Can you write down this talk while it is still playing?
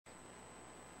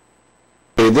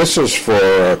this is for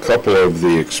a couple of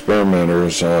the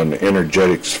experimenters on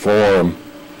Energetics Forum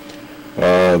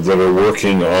that are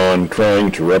working on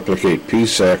trying to replicate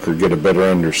PSEC or get a better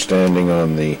understanding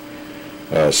on the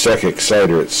SEC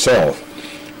exciter itself.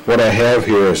 What I have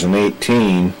here is an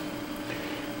 18.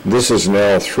 This is an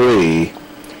L3,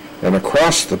 and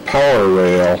across the power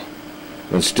rail,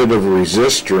 instead of a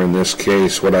resistor in this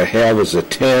case, what I have is a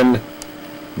 10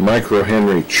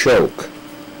 microhenry choke.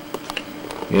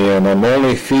 And I'm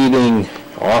only feeding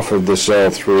off of this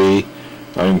L3,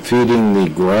 I'm feeding the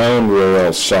ground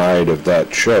rail side of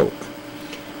that choke.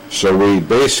 So we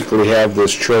basically have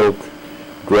this choke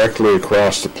directly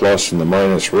across the plus and the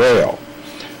minus rail.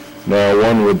 Now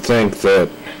one would think that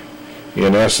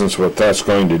in essence what that's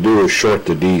going to do is short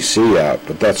the DC out,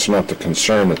 but that's not the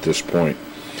concern at this point.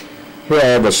 Here I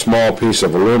have a small piece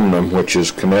of aluminum which is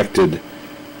connected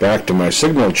back to my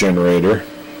signal generator,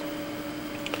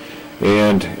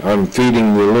 and I'm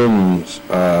feeding the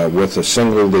aluminum with a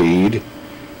single lead,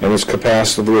 and it's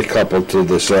capacitively coupled to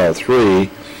this L3.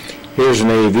 Here's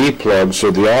an AV plug,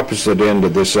 so the opposite end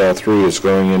of this L3 is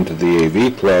going into the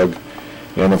AV plug,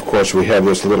 and of course we have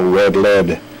this little red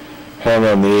lead hung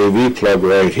on the AV plug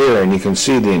right here, and you can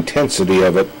see the intensity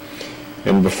of it.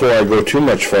 And before I go too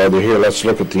much farther here, let's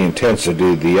look at the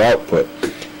intensity of the output.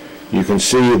 You can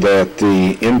see that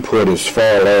the input is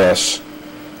far less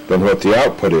than what the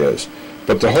output is.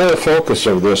 But the whole focus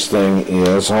of this thing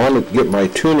is, I want to get my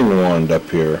tuning wand up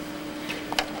here,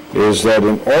 is that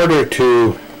in order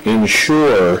to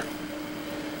ensure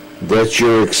that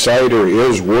your exciter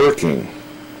is working,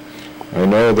 I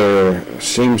know there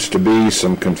seems to be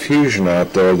some confusion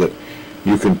out there that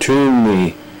you can tune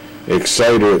the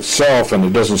exciter itself and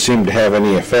it doesn't seem to have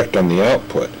any effect on the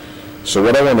output. So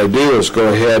what I want to do is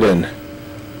go ahead and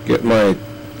get my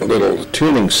little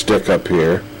tuning stick up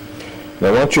here. And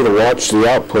I want you to watch the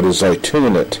output as I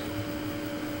tune it.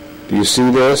 Do you see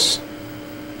this?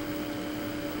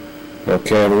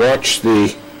 Okay, and watch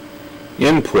the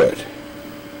input.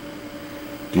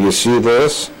 Do you see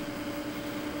this?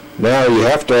 Now you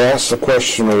have to ask the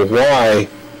question of why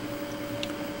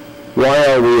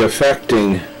are we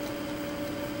affecting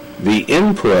the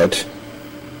input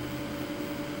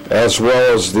as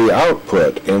well as the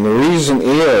output? And the reason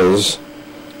is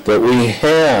that we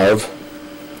have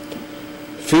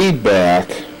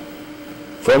feedback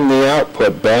from the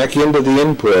output back into the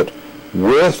input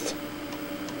with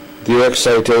the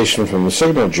excitation from the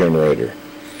signal generator.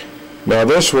 Now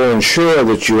this will ensure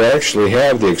that you actually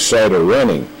have the exciter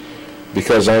running,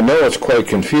 because I know it's quite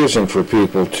confusing for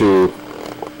people to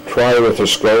try with a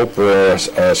scope or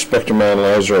a spectrum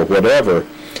analyzer or whatever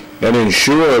and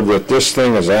ensure that this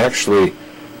thing is actually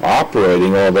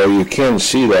operating, although you can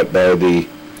see that by the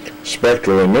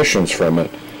spectral emissions from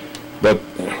it. But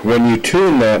when you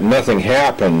tune that, nothing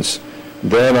happens,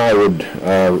 then I would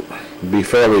be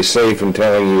fairly safe in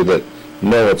telling you that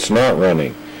no, it's not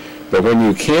running. But when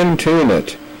you can tune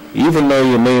it, even though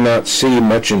you may not see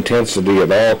much intensity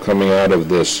at all coming out of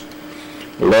this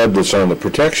lead that's on the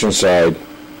protection side,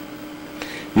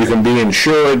 you can be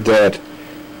ensured that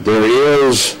there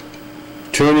is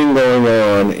tuning going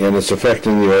on and it's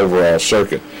affecting the overall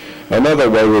circuit. Another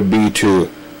way would be to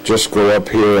just go up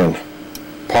here and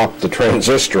pop the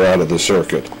transistor out of the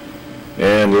circuit.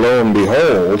 And lo and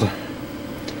behold,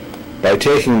 by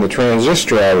taking the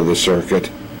transistor out of the circuit,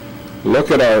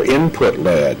 look at our input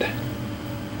lead.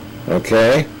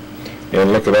 Okay?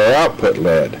 And look at our output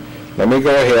lead. Let me go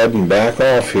ahead and back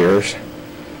off here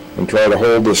and try to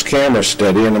hold this camera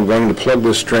steady, and I'm going to plug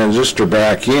this transistor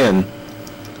back in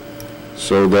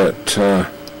so that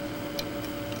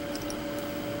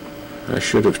I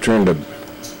should have turned a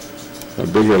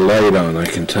bigger light on, I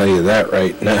can tell you that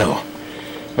right now.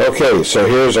 Okay, so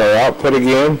here's our output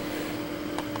again,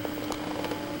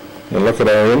 and look at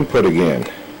our input again.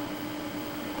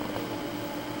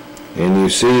 And you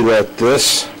see that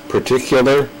this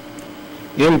particular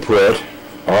input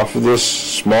off of this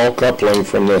small coupling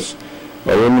from this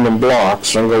aluminum block,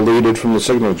 single leaded from the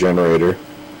signal generator,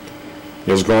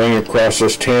 is going across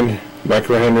this 10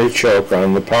 microhenry choke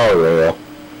on the power rail.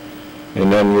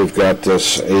 And then we've got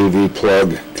this AV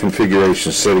plug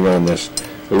configuration sitting on this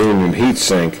aluminum heat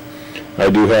sink. I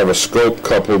do have a scope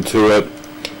coupled to it,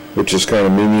 which is kind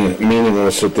of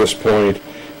meaningless at this point.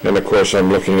 And of course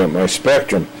I'm looking at my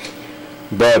spectrum.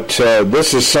 But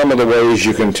this is some of the ways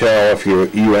you can tell if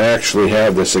you actually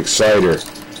have this exciter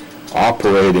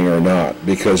operating or not,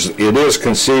 because it is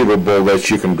conceivable that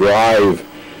you can drive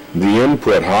the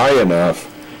input high enough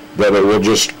that it will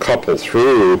just couple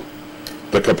through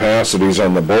the capacities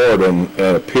on the board and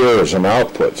appear as an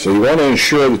output. So you want to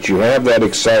ensure that you have that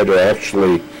exciter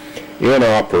actually in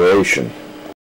operation.